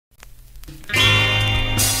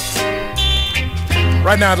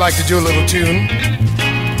Right now I'd like to do a little tune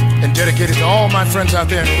and dedicate it to all my friends out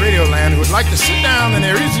there in Radio Land who would like to sit down in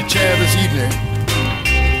their easy chair this evening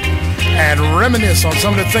and reminisce on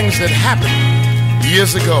some of the things that happened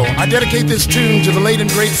years ago. I dedicate this tune to the late and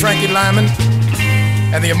great Frankie Lyman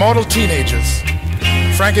and the immortal teenagers.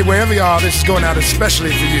 Frankie, wherever you are, this is going out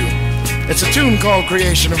especially for you. It's a tune called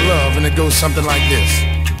Creation of Love, and it goes something like this.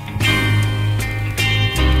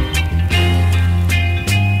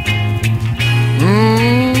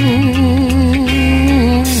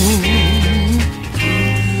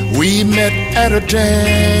 We met at a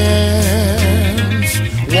dance,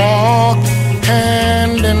 walked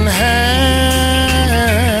hand in hand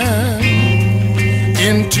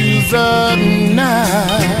into the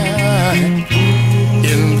night.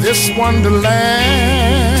 In this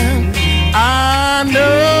wonderland, I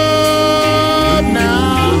know,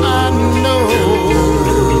 now I know,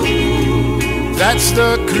 that's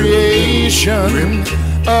the creation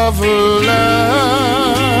of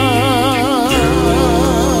love.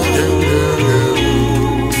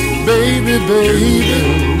 Baby, baby,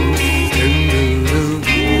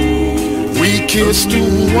 we kissed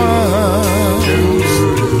once,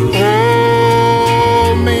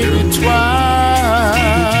 oh, maybe twice,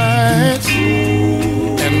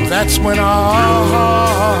 and that's when our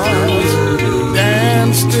hearts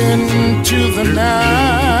danced into the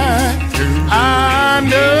night. I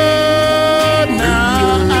know, now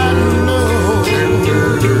I know,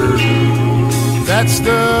 that's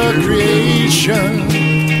the creation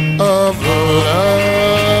of love.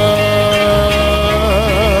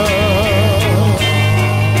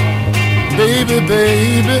 Baby,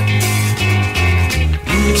 baby,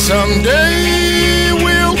 someday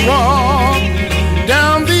we'll walk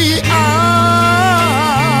down the aisle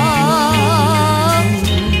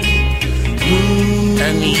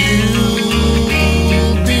and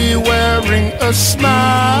you'll be wearing a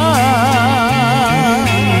smile.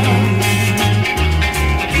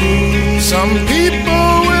 Some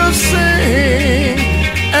people will sing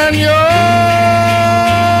and your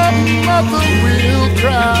mother will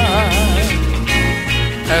cry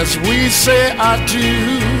as we say I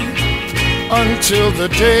do until the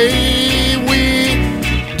day we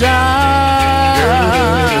die.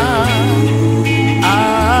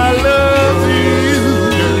 I love you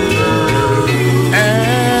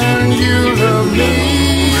and you love me,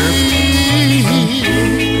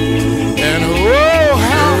 and oh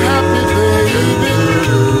how happy baby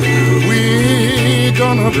we're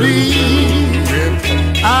gonna be.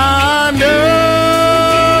 I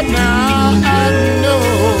know, now I know,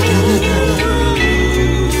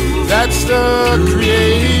 that's the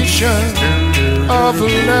creation of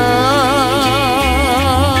love.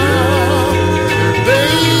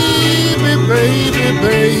 Baby, baby,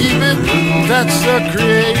 baby, that's the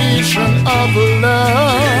creation of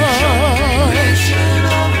love.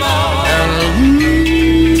 And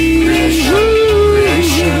creation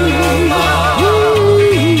of love.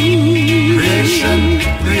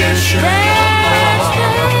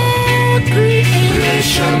 Creation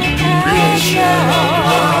of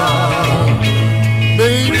love.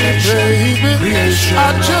 Baby, baby, I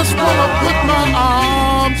just wanna put my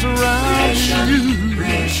arms around you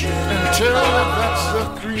and tell you that's the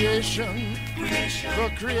creation, the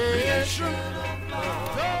creation of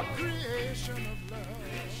love.